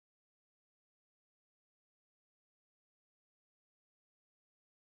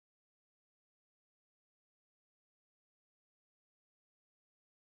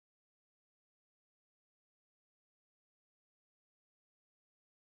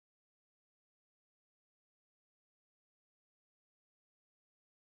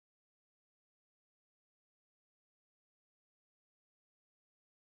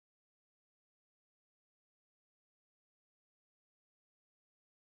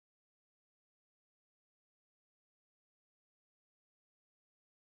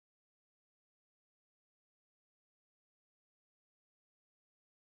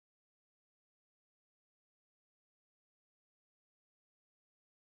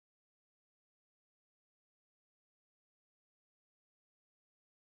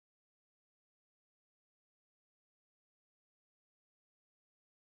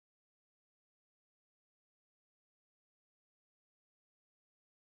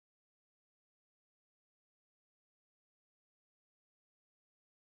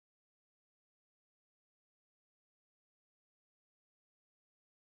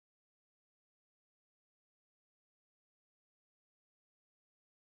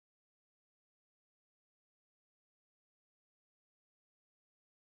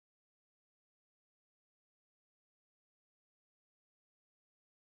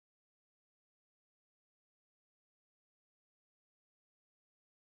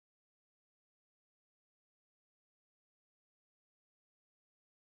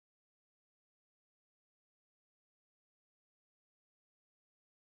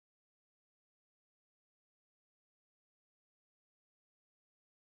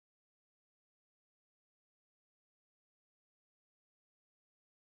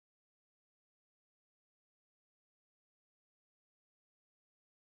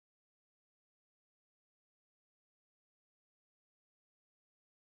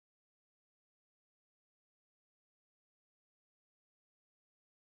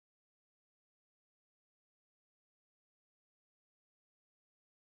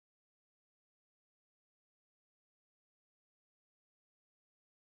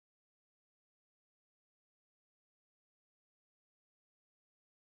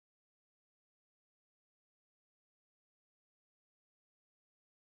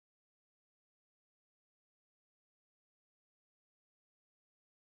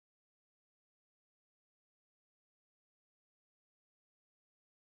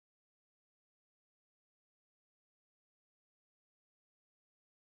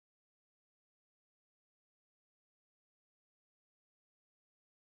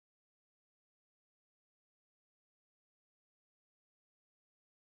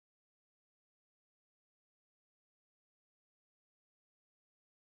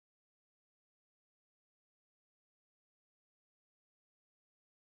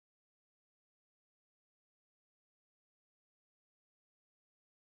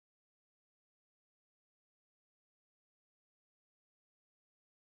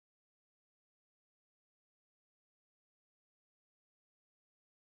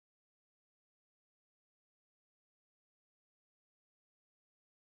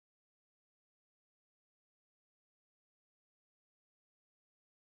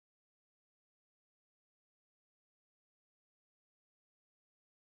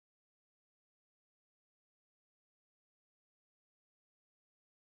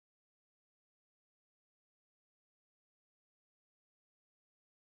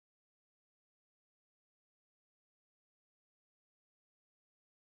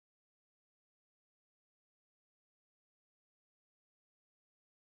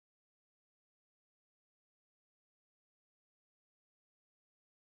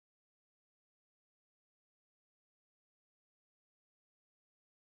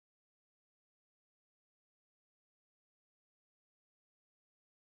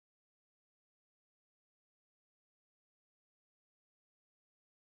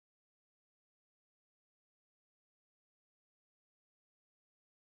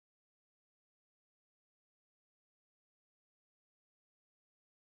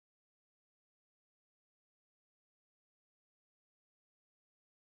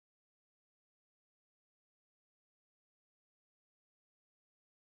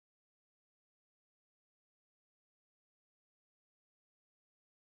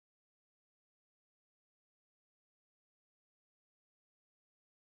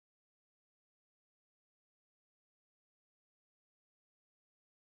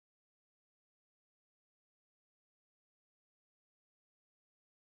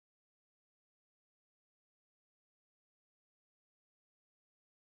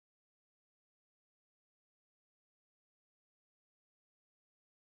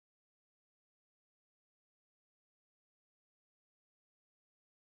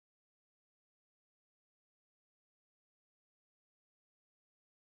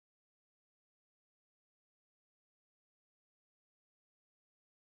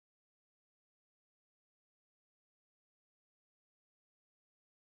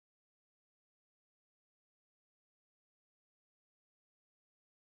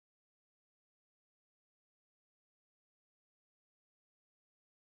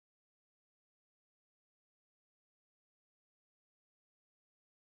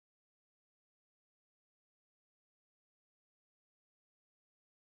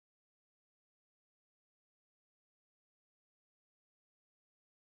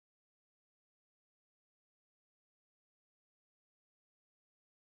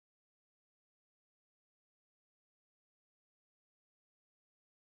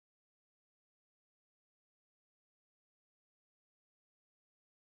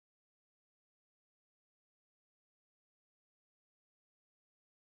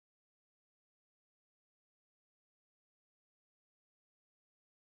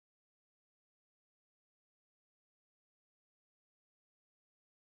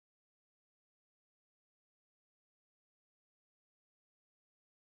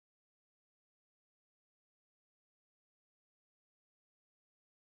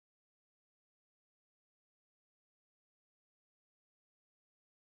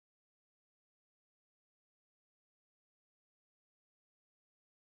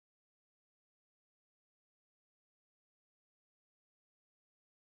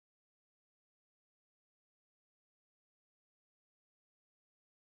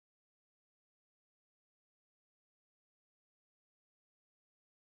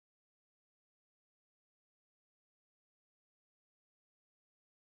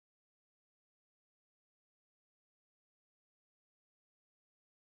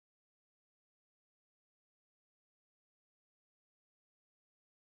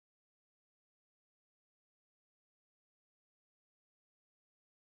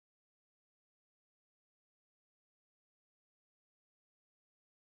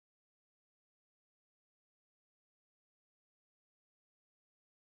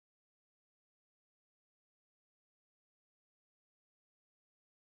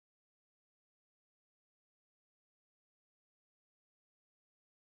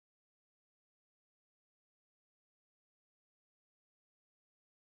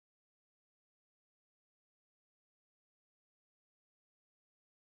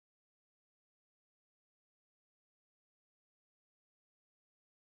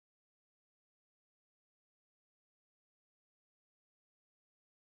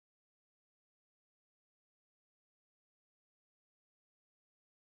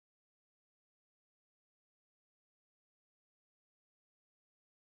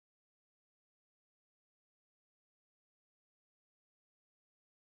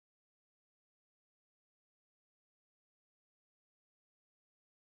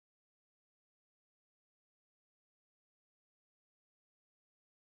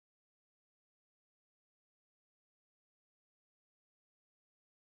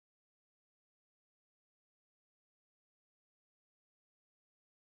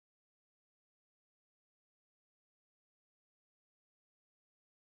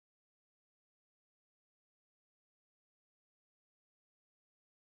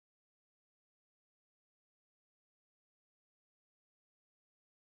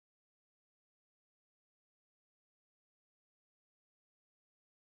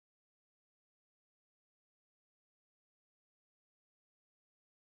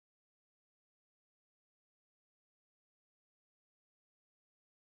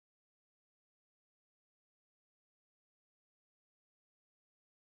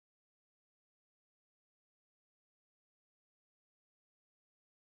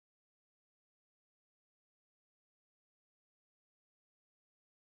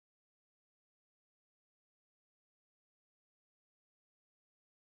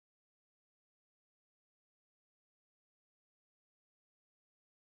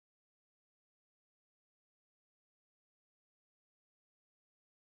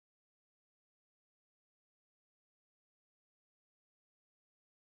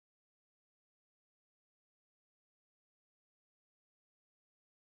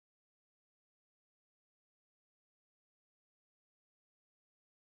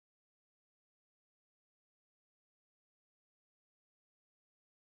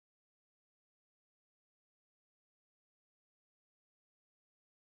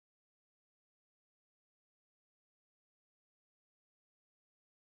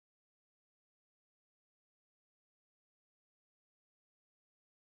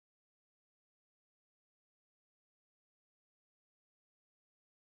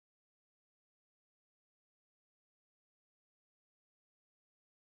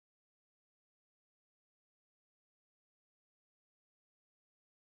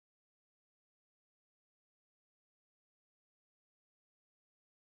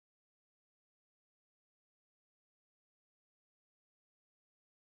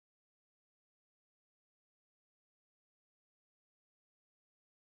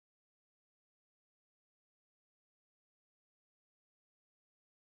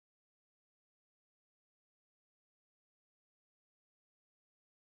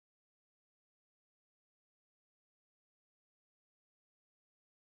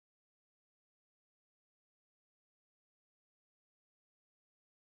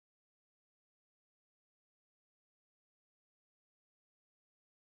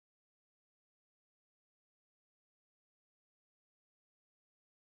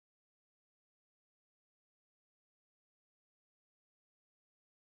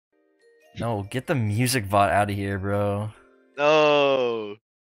No, get the music bot out of here, bro. No,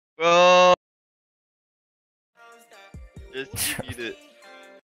 bro. Just mute it.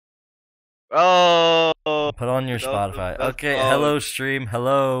 Bro, Put on your that was the Spotify. best Okay, song. hello stream.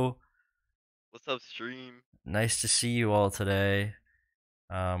 Hello. What's up, stream? Nice to see you all today.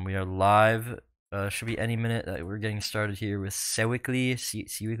 We are live. Should be any minute. We're getting started here with Sewickley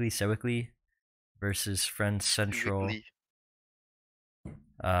versus Friends Central. Sewickley.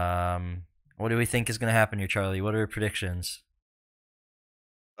 What do we think is gonna happen here, Charlie? What are your predictions?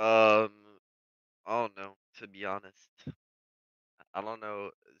 Um, I don't know. To be honest, I don't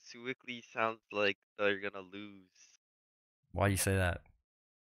know. Sewickley sounds like they're gonna lose. Why do you say that?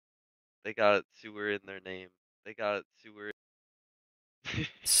 They got sewer in their name. They got sewer.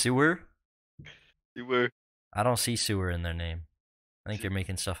 Sewer? Sewer. I don't see sewer in their name. I think Se- you're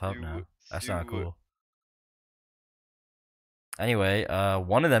making stuff up Sewer. now. That's not Sewer. cool. Anyway,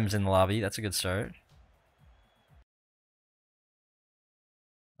 one of them's in the lobby. That's a good start.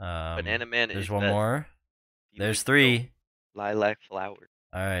 Banana Man There's is one best. more. There's Felix three. Joe. Lilac flower.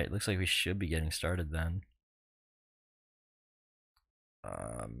 Alright, looks like we should be getting started then.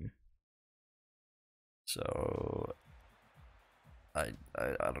 So I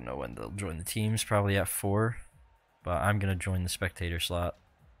don't know when they'll join the teams, probably at 4. But I'm gonna join the spectator slot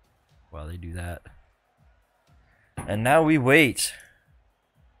while they do that. And now we wait.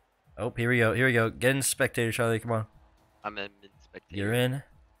 Oh, here we go. Here we go. Get in spectator, Charlie. Come on. I'm in spectator. You're in.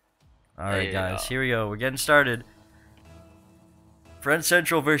 Alright, Hey, guys. Here we go. We're getting started. Friends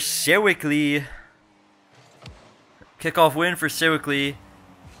Central versus Sewickley. Kickoff win for Sewickley.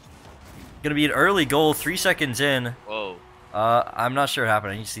 Gonna be an early goal, 3 seconds in. Whoa. I'm not sure what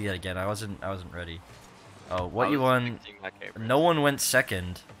happened. I need to see that again. I wasn't ready. Oh, what you won? No one went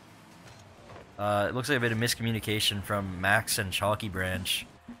second. It looks like a bit of miscommunication from Max and Chalky Branch,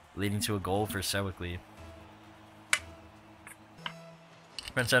 leading to a goal for Sewickley.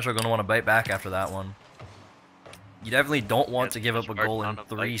 Friends Central gonna want to bite back after that one. You definitely don't want to give up a goal in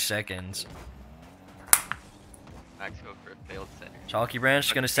 3 seconds. Max go for a failed center. Chalky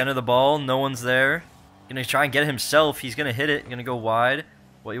Branch gonna center the ball. No one's there. Gonna try and get it himself. He's gonna hit it. Gonna go wide.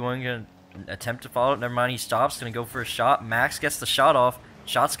 What you want? Gonna attempt to follow it. Never mind. He stops. Gonna go for a shot. Max gets the shot off.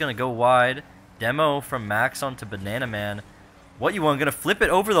 Shot's gonna go wide. Demo from Max onto Banana Man. What you want? Gonna flip it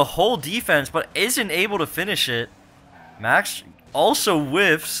over the whole defense, but isn't able to finish it. Max also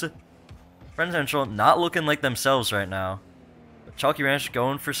whiffs. Friends Central not looking like themselves right now. But Chalky Ranch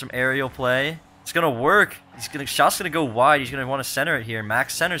going for some aerial play. It's gonna work. Shot's gonna go wide. He's gonna want to center it here.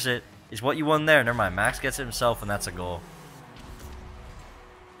 Max centers it. Is what you won there. Never mind. Max gets it himself, and that's a goal.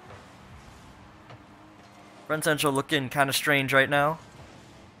 Friends Central looking kind of strange right now.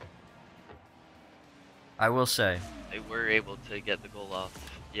 I will say. They were able to get the goal off.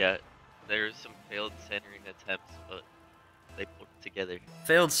 Yeah, there's some failed centering attempts, but they pulled it together.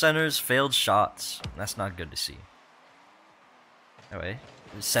 Failed centers, failed shots. That's not good to see. Anyway,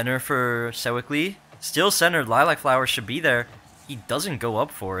 center for Sewickley. Still centered. Lilac Flower should be there. He doesn't go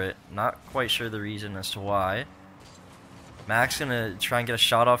up for it. Not quite sure the reason as to why. Max gonna try and get a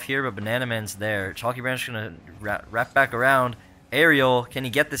shot off here, but Banana Man's there. Chalky Branch gonna wrap back around. Aerial, can he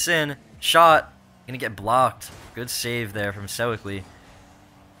get this in? Shot, gonna get blocked. Good save there from Sewickley.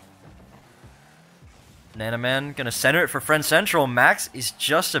 Banana Man gonna center it for Friend Central. Max is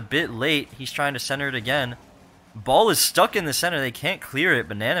just a bit late. He's trying to center it again. Ball is stuck in the center. They can't clear it.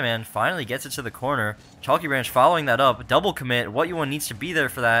 Banana Man finally gets it to the corner. Chalky Branch following that up. Double commit. What you want needs to be there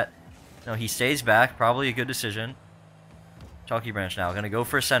for that. No, he stays back. Probably a good decision. Chalky Branch now gonna go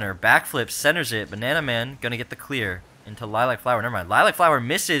for a center. Backflip, centers it. Banana Man gonna get the clear into Lilac Flower. Never mind. Lilac Flower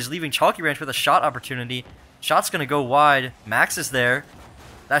misses, leaving Chalky Branch with a shot opportunity. Shot's gonna go wide. Max is there.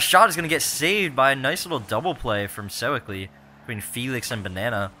 That shot is gonna get saved by a nice little double play from Sewickley between Felix and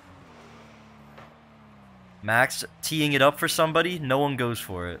Banana. Max teeing it up for somebody. No one goes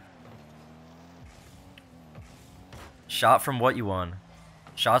for it. Shot from what you won.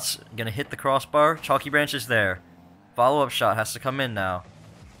 Shot's gonna hit the crossbar. Chalky Branch is there. Follow-up shot has to come in now.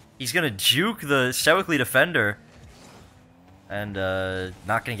 He's gonna juke the Sewickley defender. And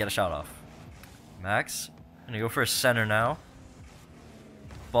not gonna get a shot off. Max gonna go for a center now.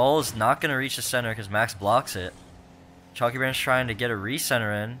 Ball is not gonna reach the center because Max blocks it. Chalky Branch trying to get a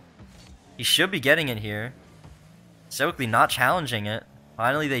recenter in. He should be getting it here. Sewickley not challenging it.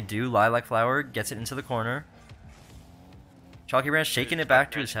 Finally they do. Lilac Flower gets it into the corner. Chalky Branch shaking it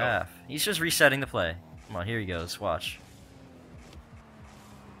back to his half. He's just resetting the play. Come on, here he goes. Watch.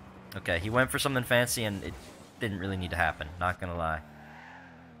 Okay, he went for something fancy and it didn't really need to happen. Not gonna lie.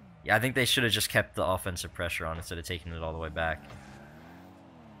 Yeah, I think they should have just kept the offensive pressure on instead of taking it all the way back.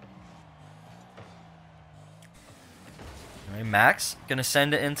 Alright, Max gonna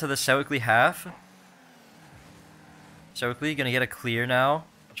send it into the Sewickley half. Sewickley gonna get a clear now.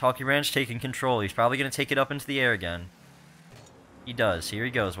 Chalky Branch taking control. He's probably gonna take it up into the air again. He does. Here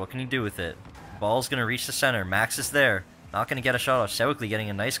he goes. What can he do with it? Ball's gonna reach the center. Max is there. Not gonna get a shot off. Sewickley getting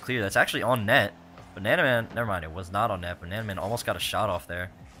a nice clear. That's actually on net. Banana Man, never mind, it was not on net. Banana Man almost got a shot off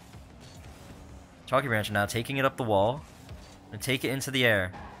there. Chalky Branch now taking it up the wall. And take it into the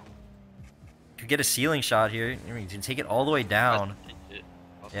air. Could get a ceiling shot here. You can take it all the way down.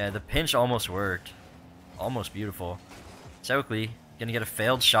 Yeah, the pinch almost worked. Almost beautiful. Sewickley gonna get a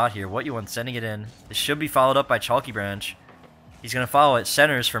failed shot here. What you want, sending it in. This should be followed up by Chalky Branch. He's gonna follow it.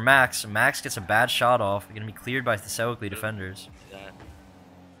 Centers for Max. Max gets a bad shot off. Gonna be cleared by the Sewickley defenders. Yeah.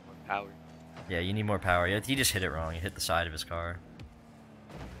 More power. Yeah, you need more power. Yeah, he just hit it wrong. He hit the side of his car.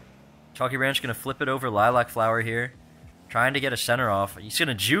 Chalky Branch gonna flip it over Lilac Flower here. Trying to get a center off. He's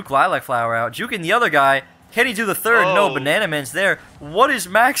gonna juke Lilac Flower out. Juking the other guy. Can he do the third? Oh. No, Banana Man's there. What is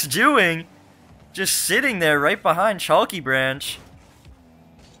Max doing? Just sitting there right behind Chalky Branch.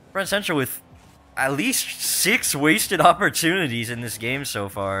 Friend Central with at least 6 wasted opportunities in this game so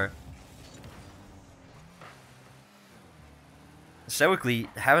far. Sewickley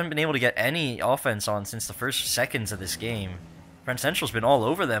haven't been able to get any offense on since the first seconds of this game. Friend Central's been all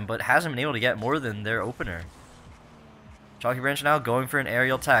over them, but hasn't been able to get more than their opener. Chalky Branch now going for an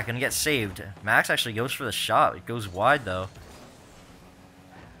aerial attack. Gonna get saved. Max actually goes for the shot. It goes wide, though.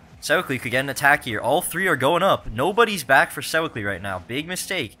 Sewickley could get an attack here. All 3 are going up. Nobody's back for Sewickley right now. Big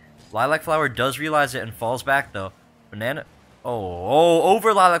mistake. Lilac Flower does realize it and falls back, though. Banana... Oh,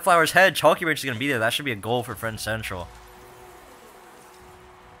 over Lilac Flower's head. Chalky Branch is going to be there. That should be a goal for Friend Central.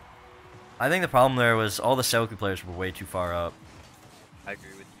 I think the problem there was all the Sewickley players were way too far up. I agree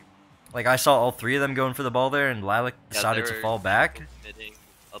with you. Like, I saw all 3 of them going for the ball there, and Lilac decided to fall back. Committing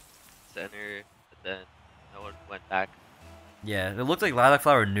up center, but then no one went back. Yeah, it looked like Lilac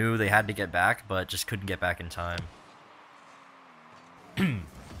Flower knew they had to get back, but just couldn't get back in time.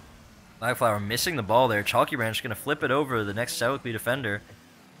 Lilac Flower missing the ball there. Chalky Branch going to flip it over the next Sewickley defender.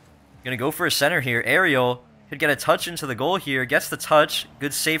 Going to go for a center here. Aerial could get a touch into the goal here. Gets the touch.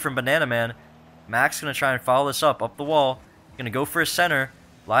 Good save from Banana Man. Max going to try and follow this up the wall. Going to go for a center.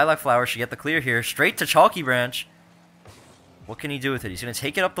 Lilac Flower should get the clear here. Straight to Chalky Branch. What can he do with it? He's going to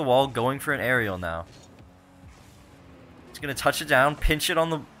take it up the wall, going for an aerial now. He's going to touch it down, pinch it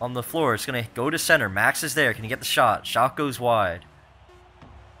on the floor. It's going to go to center. Max is there. Can he get the shot? Shot goes wide.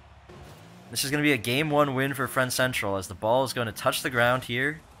 This is going to be a Game 1 win for Friend Central as the ball is going to touch the ground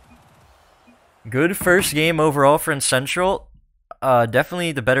here. Good first game overall, Friend Central.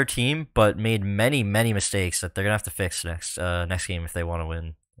 Definitely the better team, but made many, many mistakes that they're going to have to fix next game if they want to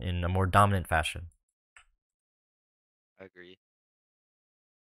win in a more dominant fashion. I agree.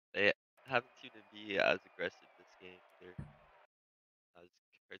 They haven't seemed to be as aggressive this game either, as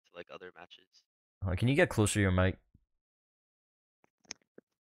compared to like other matches. Can you get closer to your mic?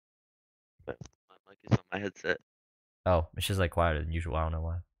 But my mic is on my headset. Oh, it's just like quieter than usual. I don't know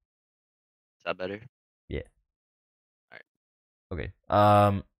why. Is that better? Yeah. Alright.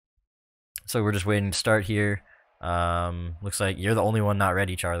 Okay. So we're just waiting to start here. Looks like you're the only one not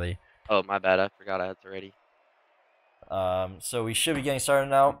ready, Charlie. Oh, my bad. I forgot I was ready. So we should be getting started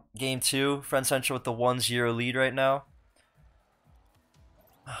now. Game 2. Friend Central with the 1-0 lead right now.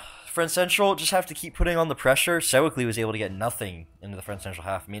 Friend Central just have to keep putting on the pressure. Sewickley was able to get nothing into the Friend Central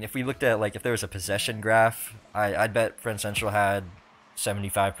half. I mean, if we looked at, like, if there was a possession graph, I'd bet Friend Central had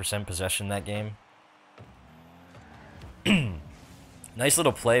 75% possession that game. Nice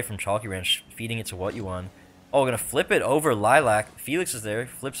little play from Chalky Branch, feeding it to What You Won. Oh, gonna flip it over Lilac. Felix is there,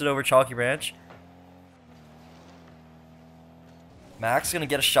 flips it over Chalky Branch. Max gonna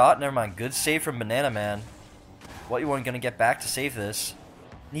get a shot. Never mind. Good save from Banana Man. What You Want gonna get back to save this.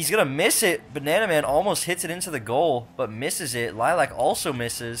 And he's gonna miss it. Banana Man almost hits it into the goal, but misses it. Lilac also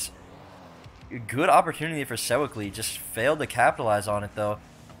misses. Good opportunity for Sewickley. Just failed to capitalize on it though.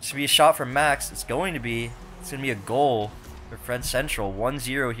 This will be a shot from Max. It's going to be. It's gonna be a goal for Friend Central.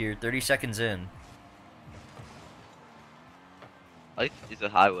 1-0 here. 30 seconds in. Life is a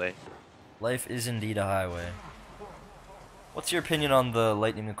highway. Life is indeed a highway. What's your opinion on the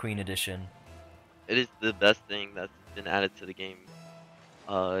Lightning McQueen edition? It is the best thing that's been added to the game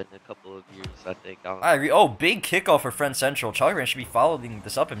in a couple of years, I think. I agree. Oh, big kickoff for Friend Central. Chalky Branch should be following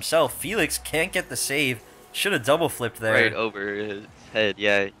this up himself. Felix can't get the save. Should have double flipped there. Right over his head.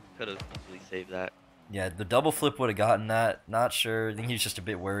 Yeah, he could have easily saved that. Yeah, the double flip would have gotten that. Not sure. I think he was just a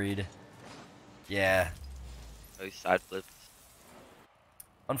bit worried. Yeah. Oh, he side flipped.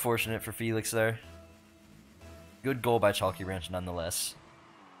 Unfortunate for Felix there. Good goal by Chalky Branch nonetheless.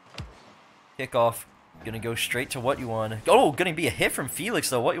 Kickoff. Gonna go straight to What You Want. Oh, gonna be a hit from Felix,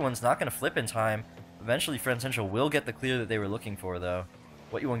 though. What You Want's not gonna flip in time. Eventually, Friend Central will get the clear that they were looking for, though.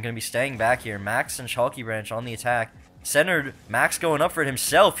 What You Want gonna be staying back here. Max and Chalky Branch on the attack. Centered, Max going up for it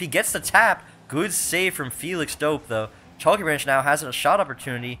himself. He gets the tap. Good save from Felix. Dope, though. Chalky Branch now has a shot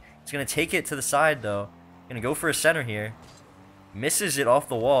opportunity. He's gonna take it to the side, though. Gonna go for a center here. Misses it off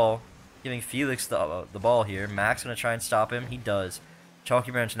the wall, giving Felix the ball here. Max gonna try and stop him. He does.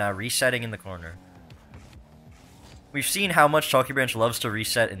 Chalky Branch now resetting in the corner. We've seen how much Chalky Branch loves to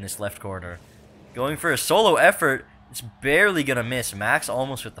reset in this left corner. Going for a solo effort. It's barely gonna miss. Max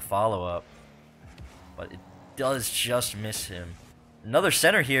almost with the follow-up. But it does just miss him. Another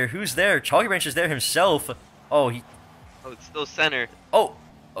center here. Who's there? Chalky Branch is there himself. Oh, it's still center. Oh!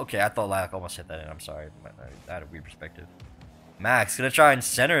 Okay, I thought Lilac almost hit that in. I'm sorry. I had a weird perspective. Max gonna try and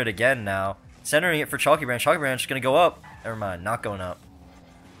center it again now. Centering it for Chalky Branch. Chalky Branch is gonna go up. Never mind, not going up.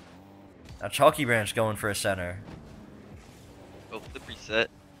 Now Chalky Branch going for a center. Oh, flip reset.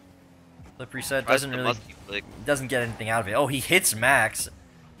 Flip reset doesn't get anything out of it. Oh, he hits Max.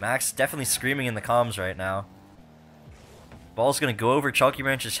 Max definitely screaming in the comms right now. Ball's gonna go over Chalky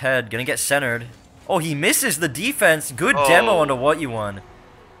Branch's head. Gonna get centered. Oh, he misses the defense. Good demo onto What You Want.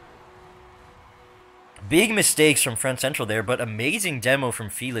 Big mistakes from Friend Central there, but amazing demo from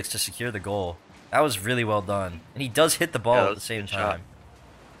Felix to secure the goal. That was really well done. And he does hit the ball at the same time.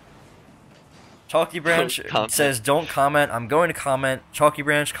 Chalky Branch says, don't comment. I'm going to comment. Chalky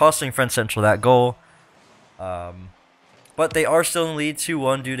Branch costing Friend Central that goal. But they are still in the lead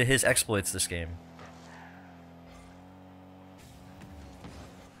 2-1 due to his exploits this game.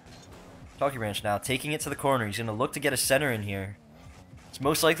 Chalky Branch now taking it to the corner. He's going to look to get a center in here. It's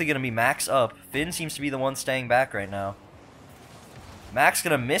most likely going to be Max up. Finn seems to be the one staying back right now. Max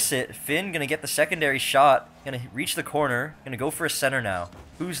going to miss it. Finn going to get the secondary shot. Going to reach the corner. Going to go for a center now.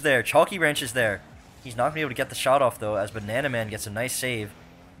 Who's there? Chalky Branch is there. He's not going to be able to get the shot off, though, as Banana Man gets a nice save.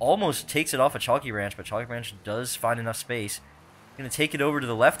 Almost takes it off of Chalky Branch, but Chalky Branch does find enough space. Going to take it over to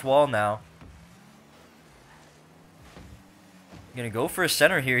the left wall now. Going to go for a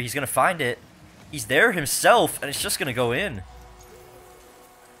center here. He's going to find it. He's there himself, and it's just going to go in.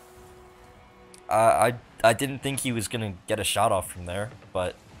 I didn't think he was going to get a shot off from there,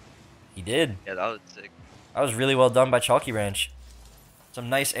 but he did. Yeah, that was sick. That was really well done by Chalky Branch. Some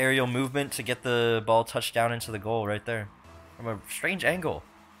nice aerial movement to get the ball touched down into the goal right there. From a strange angle.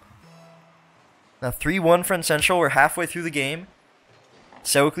 Now 3-1 Friend Central. We're halfway through the game.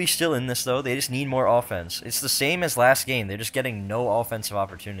 Sewickley still in this, though. They just need more offense. It's the same as last game. They're just getting no offensive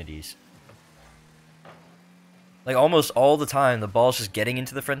opportunities. Like, almost all the time, the ball's just getting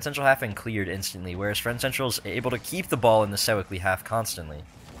into the Friend Central half and cleared instantly, whereas Friend Central's able to keep the ball in the Sewickley half constantly.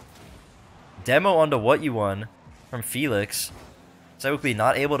 Demo onto What You Want from Felix. Sewickley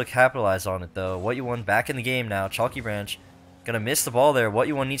not able to capitalize on it, though. What You Want back in the game now. Chalky Branch gonna miss the ball there. What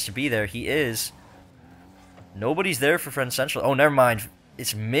You Want needs to be there. He is. Nobody's there for Friend Central. Oh, never mind.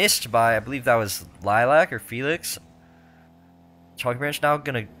 It's missed by, I believe that was Lilac or Felix. Chalky Branch now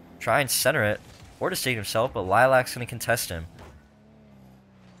gonna try and center it. Or to save himself, but Lilac's going to contest him.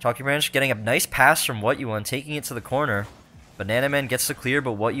 Chalky Branch getting a nice pass from What You Want, taking it to the corner. Banana Man gets the clear,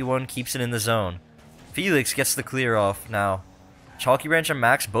 but What You Want keeps it in the zone. Felix gets the clear off now. Chalky Branch and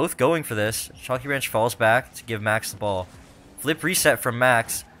Max both going for this. Chalky Branch falls back to give Max the ball. Flip reset from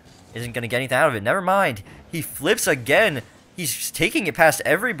Max. Isn't going to get anything out of it. Never mind. He flips again. He's taking it past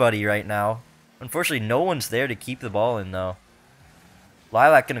everybody right now. Unfortunately, no one's there to keep the ball in, though.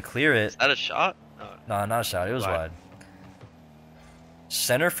 Lilac going to clear it. Is that a shot? No, not a shot. It was wide.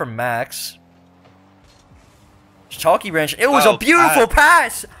 Center from Max. Chalky Branch. It was a beautiful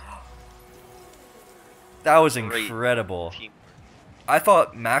pass! That was incredible. I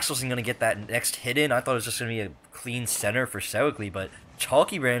thought Max wasn't going to get that next hit in. I thought it was just going to be a clean center for Sewickley, but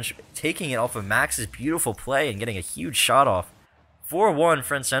Chalky Branch taking it off of Max's beautiful play and getting a huge shot off. 4-1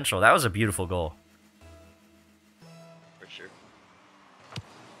 Friend Central. That was a beautiful goal.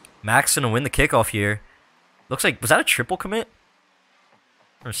 Max gonna win the kickoff here. Looks like, was that a triple commit?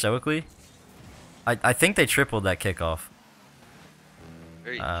 From Sewickley? I think they tripled that kickoff.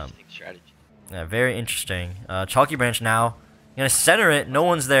 Very interesting strategy. Yeah, very interesting. Chalky Branch now. Gonna center it. No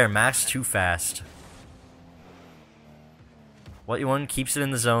one's there. Max too fast. What You Want keeps it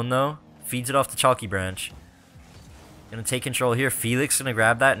in the zone, though. Feeds it off to Chalky Branch. Gonna take control here. Felix gonna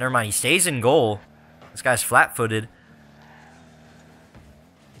grab that. Never mind. He stays in goal. This guy's flat-footed.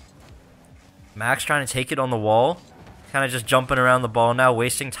 Max trying to take it on the wall. Kind of just jumping around the ball now,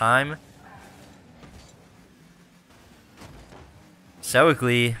 wasting time.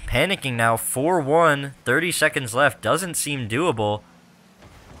 Sewickley panicking now. 4-1. 30 seconds left. Doesn't seem doable.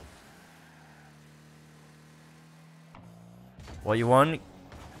 What you won?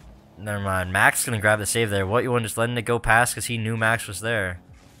 Never mind. Max gonna grab the save there. What you won? Just letting it go past because he knew Max was there.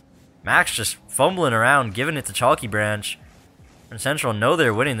 Max just fumbling around, giving it to Chalky Branch. And Central know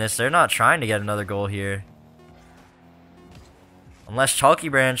they're winning this. They're not trying to get another goal here. Unless Chalky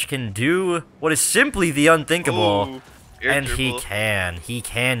Branch can do what is simply the unthinkable. Ooh, and he can. He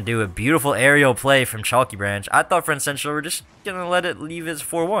can do a beautiful aerial play from Chalky Branch. I thought Friend Central were just going to let it leave as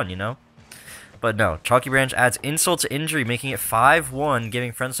 4-1, you know? But no, Chalky Branch adds insult to injury, making it 5-1,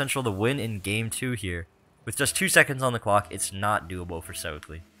 giving Friend Central the win in Game 2 here. With just 2 seconds on the clock, it's not doable for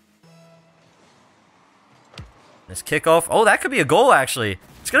Sewickley. This kickoff. Oh, that could be a goal, actually.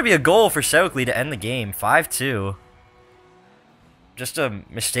 It's going to be a goal for Sewickley to end the game. 5-2. Just a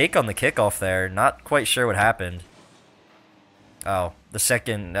mistake on the kickoff there. Not quite sure what happened. Oh, the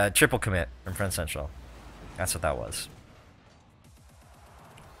second triple commit from Friend Central. That's what that was.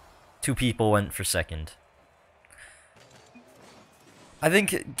 2 people went for second. I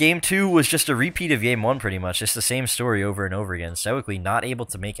think Game 2 was just a repeat of Game 1 pretty much. Just the same story over and over again. Sewickley not able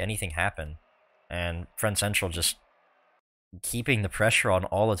to make anything happen. And Friend Central just keeping the pressure on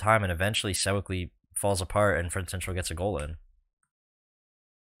all the time, and eventually Sewickley falls apart and Friend Central gets a goal in.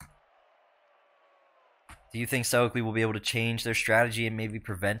 Do you think Sewickley will be able to change their strategy and maybe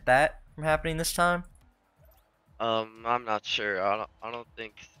prevent that from happening this time? I'm not sure. I don't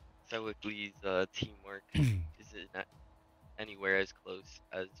think Sewickley's teamwork isn't anywhere as close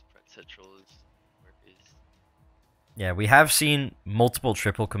as Friend Central's teamwork is. Yeah, we have seen multiple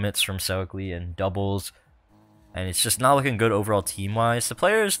triple commits from Sewickley and doubles, and it's just not looking good overall team-wise. The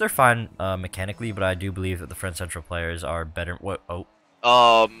players, they're fine mechanically, but I do believe that the Friend Central players are better. What? Oh.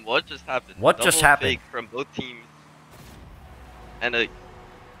 What just happened? What Double just happened? fake from both teams, and a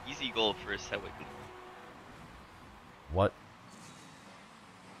easy goal for Sewickley. What?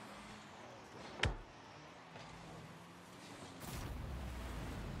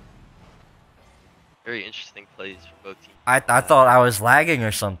 Very interesting plays from both teams. I thought I was lagging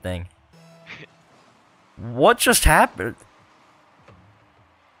or something. What just happened?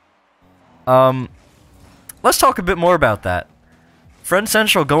 Let's talk a bit more about that. Friend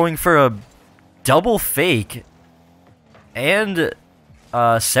Central going for a double fake, and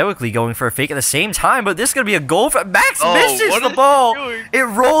Sewickley going for a fake at the same time, but this is gonna be a goal for Max. Misses the ball. It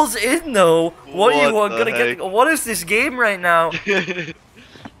rolls in though. What are you gonna get? What is this game right now?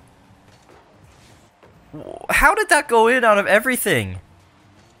 How did that go in out of everything?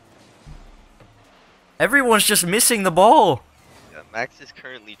 Everyone's just missing the ball. Yeah, Max is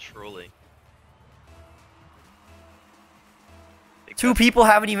currently trolling. 2 people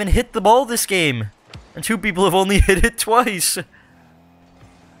haven't even hit the ball this game, and 2 people have only hit it twice.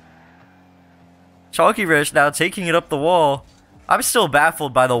 Chalky Branch now taking it up the wall. I'm still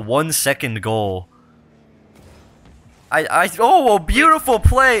baffled by the 1-second goal. Oh, a beautiful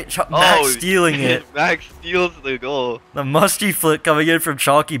play. Max stealing it. Max steals the goal. The musty flick coming in from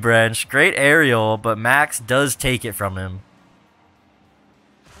Chalky Branch. Great aerial, but Max does take it from him.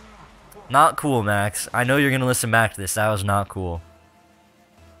 Not cool, Max. I know you're going to listen back to this. That was not cool.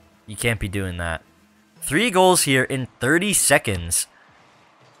 You can't be doing that. 3 goals here in 30 seconds.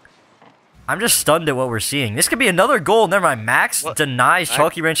 I'm just stunned at what we're seeing. This could be another goal. Never mind. Max denies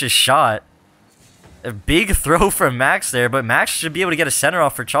Chalky Branch's shot. A big throw from Max there, but Max should be able to get a center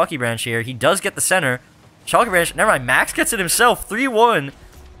off for Chalky Branch here. He does get the center. Chalky Branch, never mind. Max gets it himself. 3-1.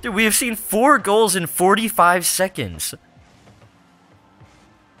 Dude, we have seen 4 goals in 45 seconds.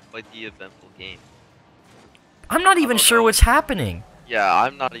 Quite the eventful game. I'm not even sure what's happening. Yeah,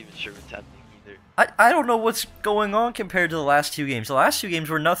 I'm not even sure what's happening either. I don't know what's going on compared to the last 2 games. The last 2 games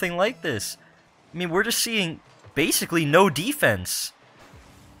were nothing like this. I mean, we're just seeing basically no defense.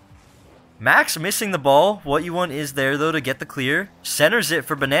 Max missing the ball. What you want is there, though, to get the clear. Centers it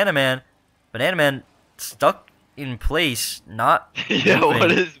for Banana Man. Banana Man stuck in place, not Yeah, moving.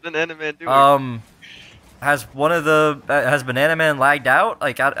 what is Banana Man doing? Has Banana Man lagged out?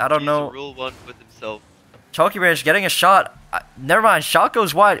 Like, I don't know. Rule 1 with himself. Chalky Branch getting a shot. Never mind, shot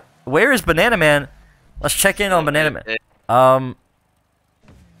goes wide. Where is Banana Man? Let's check in on Banana Man.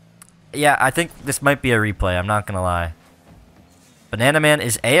 Yeah, I think this might be a replay. I'm not gonna lie. Banana Man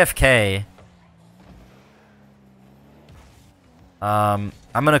is AFK. I'm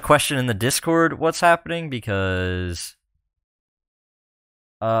gonna question in the Discord what's happening because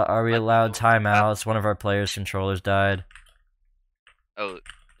are we allowed timeouts? One of our players' controllers died. Oh,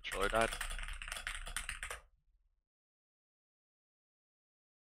 controller died?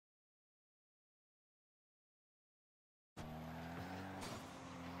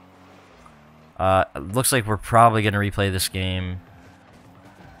 Looks like we're probably gonna replay this game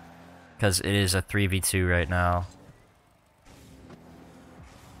because it is a 3v2 right now.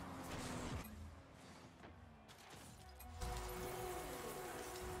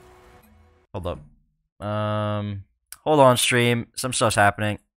 Hold up. Hold on, stream. Some stuff's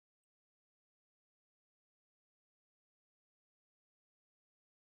happening.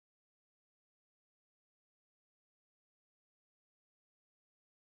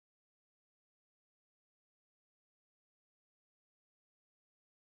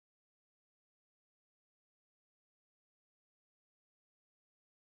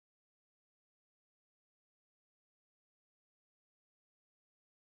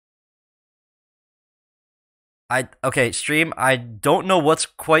 Okay, stream. I don't know what's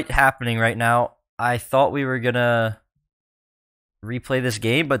quite happening right now. I thought we were gonna replay this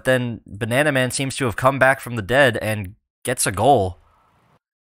game, but then Banana Man seems to have come back from the dead and gets a goal.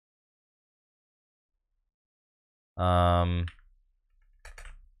 Okay,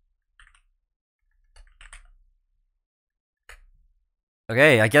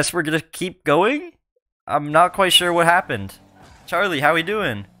 I guess we're gonna keep going? I'm not quite sure what happened. Charlie, how we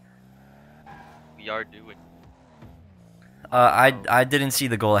doing? We are doing. I didn't see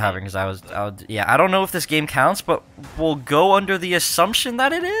the goal happening because I was yeah, I don't know if this game counts, but we'll go under the assumption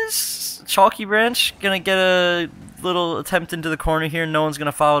that it is. Chalky Branch gonna get a little attempt into the corner here. No one's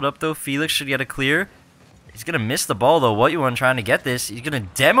gonna follow it up though. Felix should get a clear. He's gonna miss the ball though. What you want trying to get this? He's gonna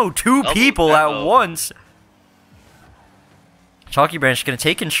demo two people at once. Chalky Branch gonna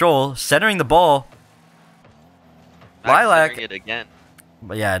take control, centering the ball. Lilac it again.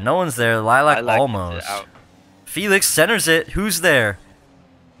 But yeah, no one's there. Lilac almost. Felix centers it. Who's there?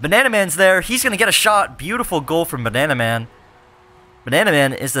 Banana Man's there. He's going to get a shot. Beautiful goal from Banana Man. Banana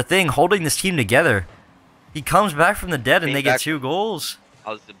Man is the thing holding this team together. He comes back from the dead and they get 2 goals.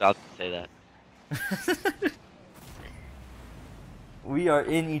 I was about to say that. We are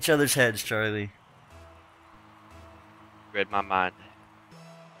in each other's heads, Charlie. Read my mind.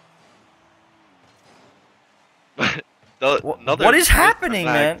 What is happening,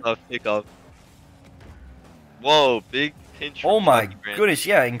 man? Whoa, big pinch. Oh my goodness,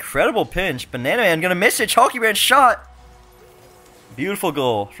 yeah, incredible pinch. Banana Man gonna miss it. Chalky Branch shot. Beautiful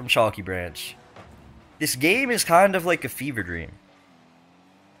goal from Chalky Branch. This game is kind of like a fever dream.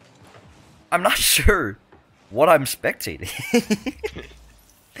 I'm not sure what I'm spectating.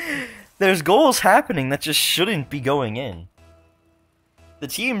 There's goals happening that just shouldn't be going in. The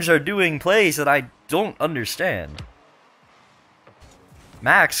teams are doing plays that I don't understand.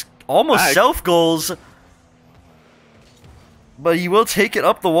 Max almost self-goals. But he will take it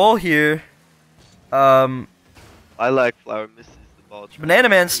up the wall here. Lilac Flower misses the ball. Banana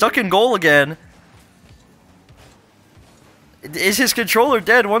Man stuck in goal again. Is his controller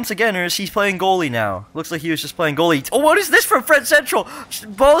dead once again, or is he playing goalie now? Looks like he was just playing goalie. Oh, what is this from Fred Central?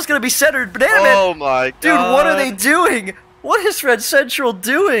 Ball is going to be centered. Banana Man. Oh my god. Dude, what are they doing? What is Fred Central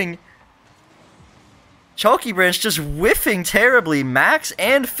doing? Chalky Branch just whiffing terribly. Max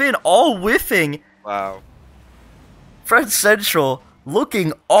and Finn all whiffing. Wow. Fred Central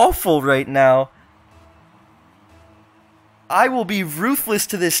looking awful right now. I will be ruthless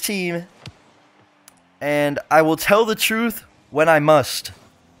to this team, and I will tell the truth when I must.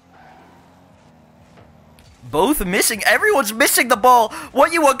 Both missing. Everyone's missing the ball.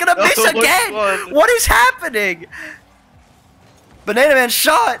 What you want? Gonna miss again? What is happening? Banana Man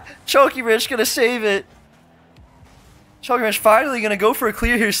shot. Chalky Branch gonna save it. Chalky Branch finally gonna go for a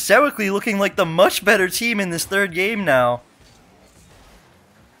clear here. Sewickley looking like the much better team in this third game now.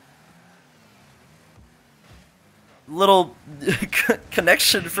 Little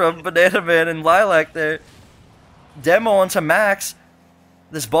connection from Banana Man and Lilac there. Demo onto Max.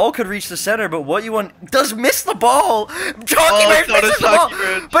 This ball could reach the center, but what you want does miss the ball. Chalky Branch misses the ball.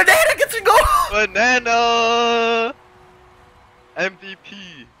 Banana gets a goal. Banana.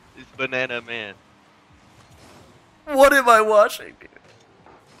 MVP is Banana Man. What am I watching?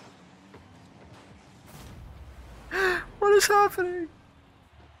 What is happening?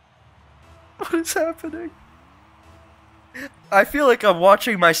 What is happening? I feel like I'm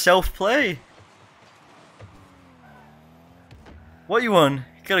watching myself play. What you want?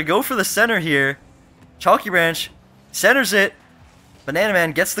 Gotta go for the center here. Chalky Branch centers it. Banana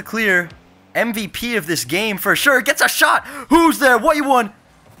Man gets the clear. MVP of this game for sure. Gets a shot. Who's there? What you want?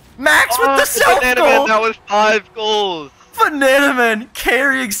 Max with the self Banana goal. Man, that was 5 goals. Banana Man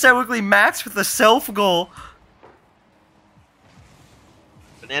carrying Sewickley. Max with the self goal.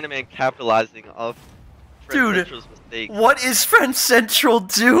 Banana Man capitalizing off Fred Central's mistake. What is Fred Central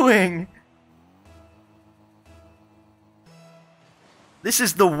doing? This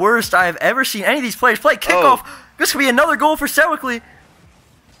is the worst I have ever seen any of these players play. Kickoff. This could be another goal for Sewickley.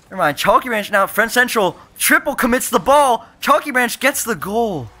 Never mind. Chalky Branch now. Fred Central triple commits the ball. Chalky Branch gets the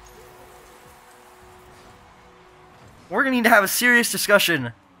goal. We're going to need to have a serious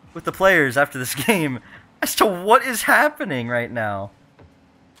discussion with the players after this game as to what is happening right now.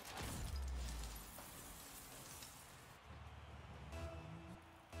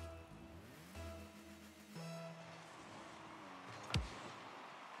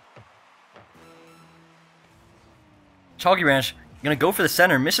 Chalky Ranch gonna go for the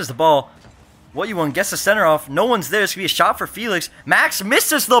center, misses the ball. What you want? Gets the center off. No one's there. It's gonna be a shot for Felix. Max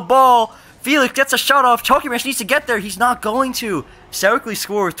misses the ball. Felix gets a shot off. Chalky Ranch needs to get there. He's not going to. Sewickley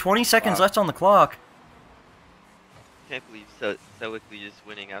score with 20 seconds left on the clock. Can't believe Sewickley is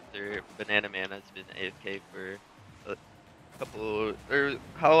winning after Banana Man has been AFK for a couple. Or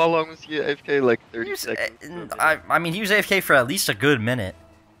how long was he AFK? Like 30 seconds. I mean, he was AFK for at least a good minute.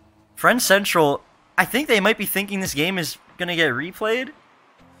 Friend Central, I think they might be thinking this game is gonna get replayed,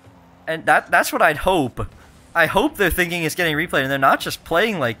 and that's what I'd hope. I hope they're thinking it's getting replayed and they're not just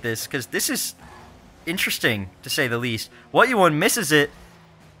playing like this, because this is interesting to say the least. What you want misses it.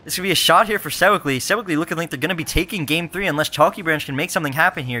 This could be a shot here for Sewickley. Sewickley looking like they're going to be taking game 3 unless Chalky Branch can make something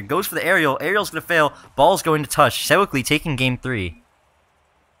happen here. Goes for the aerial. Aerial's going to fail. Ball's going to touch. Sewickley taking game 3.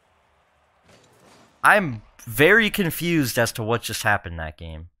 I'm very confused as to what just happened in that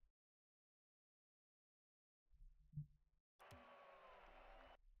game.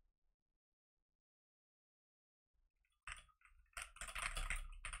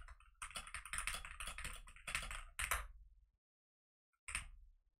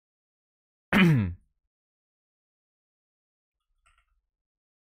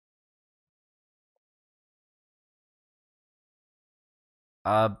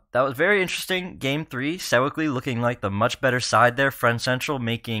 That was very interesting. Game 3, Sewickley looking like the much better side there. Friend Central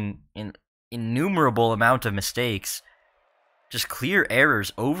making an innumerable amount of mistakes. Just clear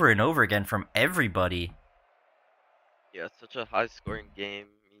errors over and over again from everybody. Yeah, such a high-scoring game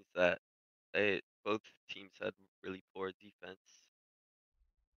means that both teams had really poor defense.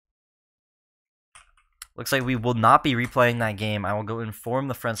 Looks like we will not be replaying that game. I will go inform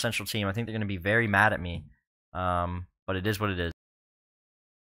the Friend Central team. I think they're going to be very mad at me. But it is what it is.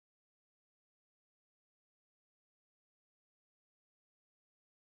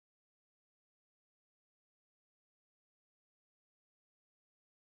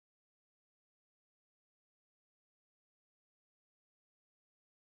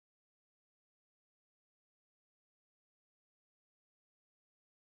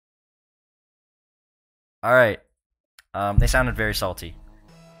 Alright. They sounded very salty.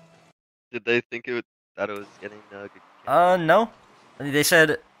 Did they think that it was getting good game? No. They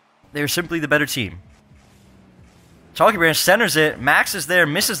said they were simply the better team. Chalky Branch centers it. Max is there,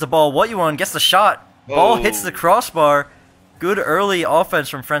 misses the ball. What you want? Gets the shot. Ball hits the crossbar. Good early offense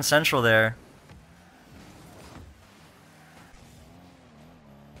from Friend Central there.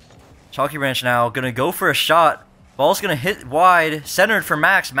 Chalky Branch now gonna go for a shot. Ball's gonna hit wide. Centered for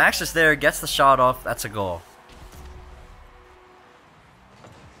Max. Max is there, gets the shot off. That's a goal.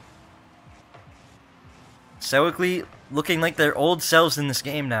 Sewickley looking like their old selves in this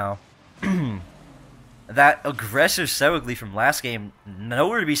game now. That aggressive Sewickley from last game,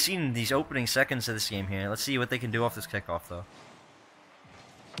 nowhere to be seen in these opening seconds of this game here. Let's see what they can do off this kickoff, though.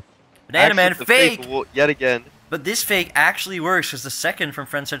 Banana Man, fake! Yet again. But this fake actually works because the second from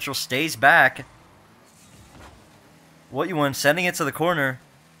Friend Central stays back. What you want, sending it to the corner.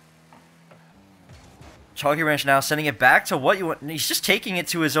 Chalky Ranch now sending it back to What You Want. He's just taking it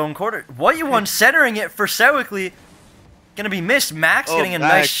to his own corner. What You Want centering it for Sewickley. Gonna be missed. Max getting a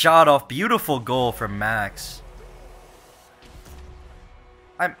nice shot off. Beautiful goal from Max.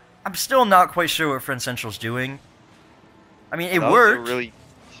 I'm still not quite sure what Friend Central's doing. I mean, it worked. That was a really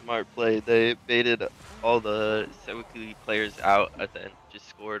smart play. They baited all the Sewickley players out at the end. Just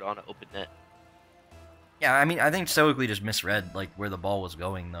scored on an open net. Yeah, I mean, I think Sewickley just misread like where the ball was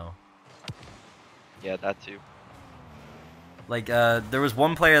going, though. Yeah, that too. Like, there was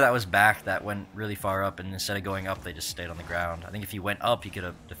one player that was back that went really far up, and instead of going up, they just stayed on the ground. I think if he went up, he could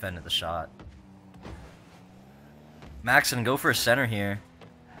have defended the shot. Max gonna go for a center here.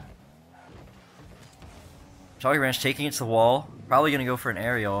 Chalky Ranch taking it to the wall. Probably gonna go for an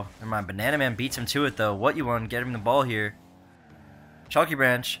aerial. Never mind, Banana Man beats him to it, though. What you want? Get him the ball here. Chalky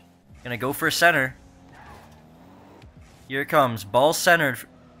Branch gonna go for a center. Here it comes. Ball centered.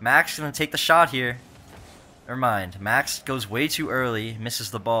 Max gonna take the shot here. Never mind. Max goes way too early.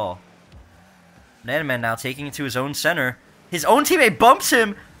 Misses the ball. Banana Man now taking it to his own center. His own teammate bumps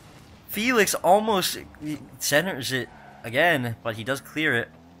him. Felix almost centers it again, but he does clear it.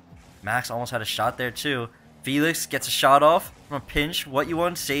 Max almost had a shot there too. Felix gets a shot off from a pinch. What you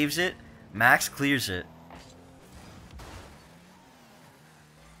want? Saves it. Max clears it.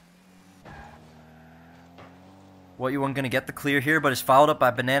 What You Want gonna get the clear here, but is followed up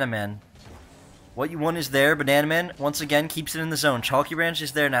by Banana Man. What You Want is there. Banana Man once again keeps it in the zone. Chalky Branch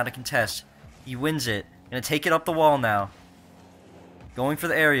is there now to contest. He wins it. Gonna take it up the wall now. Going for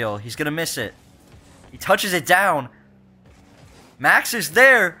the aerial. He's gonna miss it. He touches it down. Max is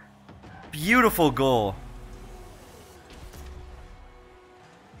there. Beautiful goal.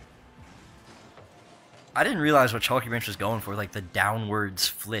 I didn't realize what Chalky Branch was going for, like the downwards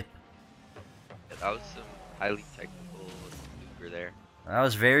flip. Yeah, that was some highly technical maneuver there. That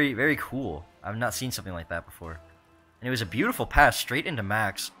was very, very cool. I've not seen something like that before. And it was a beautiful pass straight into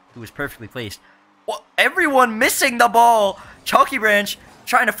Max, who was perfectly placed. Well, everyone missing the ball! Chalky Branch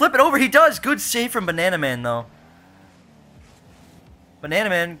trying to flip it over. He does! Good save from Banana Man, though. Banana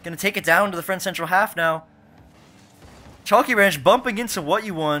Man gonna take it down to the front central half now. Chalky Branch bumping into What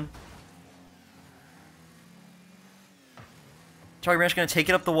You Want. Chalky Branch gonna take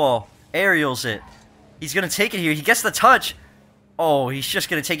it up the wall. Aerials it. He's gonna take it here. He gets the touch. Oh, he's just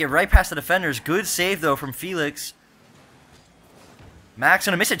gonna take it right past the defenders. Good save though from Felix. Max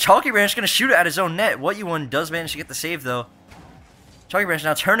gonna miss it. Chalky Branch gonna shoot it at his own net. What You Want does manage to get the save though. Chalky Branch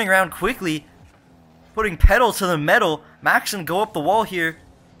now turning around quickly. Putting pedal to the metal. Max gonna go up the wall here.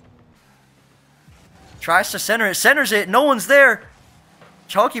 Tries to center it. Centers it. No one's there.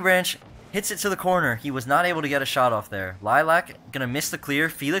 Chalky Branch hits it to the corner. He was not able to get a shot off there. Lilac gonna miss the clear.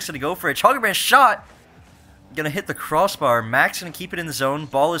 Felix gonna go for it. Chalky Branch shot. Gonna hit the crossbar. Max gonna keep it in the zone.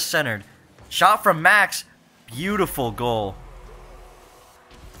 Ball is centered. Shot from Max. Beautiful goal.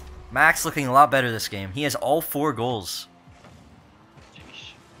 Max looking a lot better this game. He has all 4 goals.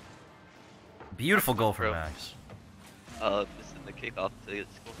 Jeez. Beautiful goal from Max. Missing the kickoff to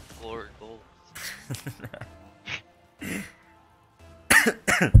score 4 goals.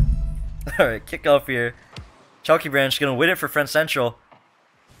 Alright, kickoff here. Chalky Branch gonna win it for Friend Central.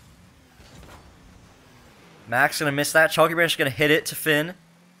 Max gonna miss that. Chalky Branch gonna hit it to Finn.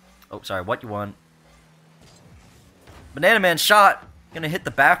 Oh, sorry, What You Want. Banana Man shot. Gonna hit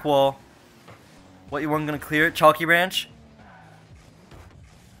the back wall. What You Want gonna clear it. Chalky Branch.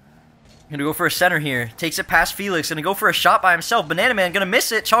 Gonna go for a center here. Takes it past Felix. Gonna go for a shot by himself. Banana Man gonna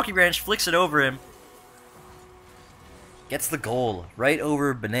miss it. Chalky Branch flicks it over him. Gets the goal right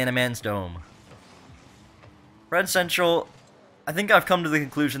over Banana Man's dome. Friend Central, I think I've come to the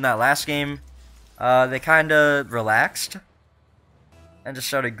conclusion that last game, they kind of relaxed and just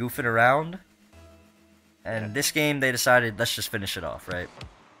started goofing around. And this game, they decided, let's just finish it off, right?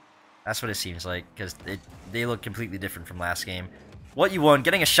 That's what it seems like, because they look completely different from last game. What You Want,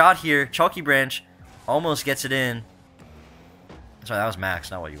 getting a shot here. Chalky Branch almost gets it in. Sorry, that was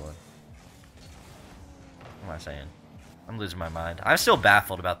Max, not What You Want. What am I saying? I'm losing my mind. I'm still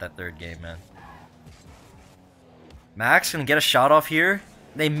baffled about that third game, man. Max gonna get a shot off here.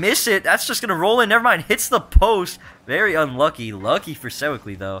 They miss it. That's just gonna roll in. Never mind. Hits the post. Very unlucky. Lucky for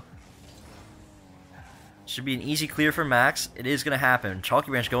Sewickley, though. Should be an easy clear for Max. It is gonna happen.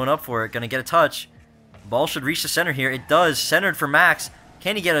 Chalky Branch going up for it. Gonna get a touch. Ball should reach the center here. It does. Centered for Max.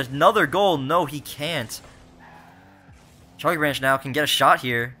 Can he get another goal? No, he can't. Chalky Branch now can get a shot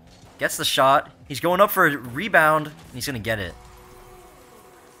here. Gets the shot. He's going up for a rebound, and he's going to get it.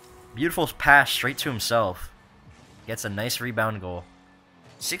 Beautiful pass straight to himself. Gets a nice rebound goal.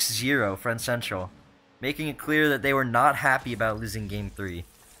 6-0, Friend Central. Making it clear that they were not happy about losing Game 3.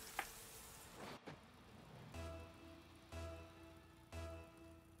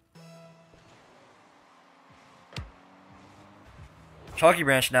 Chalky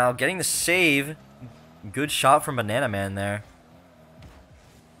Branch now getting the save. Good shot from Banana Man there.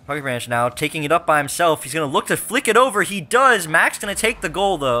 Chalky Branch now taking it up by himself. He's going to look to flick it over. He does. Max going to take the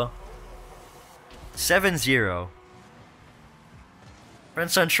goal, though. 7-0.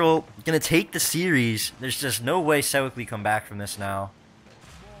 Friend Central going to take the series. There's just no way Sewickley come back from this now.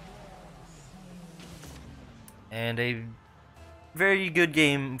 And a very good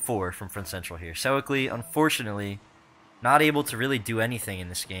game 4 from Friend Central here. Sewickley, unfortunately, not able to really do anything in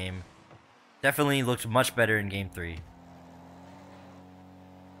this game. Definitely looked much better in Game 3.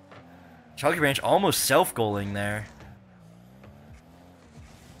 Chalky Branch almost self-goaling there.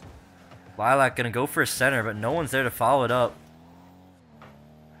 Lilac gonna go for a center, but no one's there to follow it up.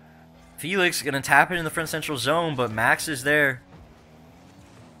 Felix gonna tap it in the Friend Central zone, but Max is there.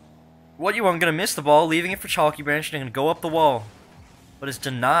 What You Want gonna miss the ball, leaving it for Chalky Branch, and gonna go up the wall. But it's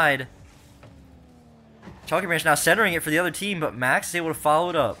denied. Chalky Branch now centering it for the other team, but Max is able to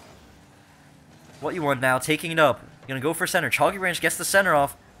follow it up. What You Want now, taking it up. Gonna go for center. Chalky Branch gets the center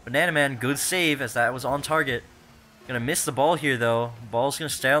off. Banana Man, good save as that was on target. Gonna miss the ball here, though. Ball's gonna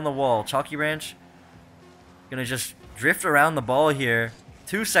stay on the wall. Chalky Branch gonna just drift around the ball here.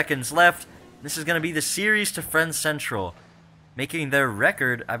 2 seconds left. This is going to be the series to Friends Central, making their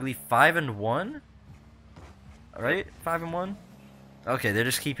record, I believe, 5-1. Right? 5-1. Okay, they're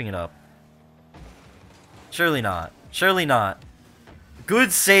just keeping it up. Surely not. Surely not.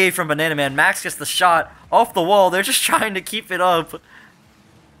 Good save from Banana Man. Max gets the shot off the wall. They're just trying to keep it up.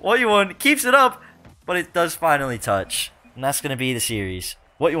 What You Want keeps it up, but it does finally touch. And that's going to be the series.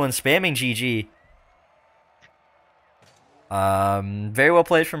 What You Want spamming GG. Very well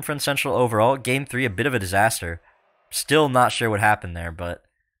played from Friends Central overall. Game 3, a bit of a disaster. Still not sure what happened there, but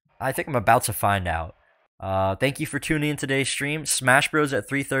I think I'm about to find out. Thank you for tuning in today's stream. Smash Bros at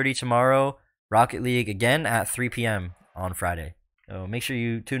 3:30 tomorrow. Rocket League again at 3 p.m. on Friday. So make sure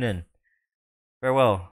you tune in. Farewell.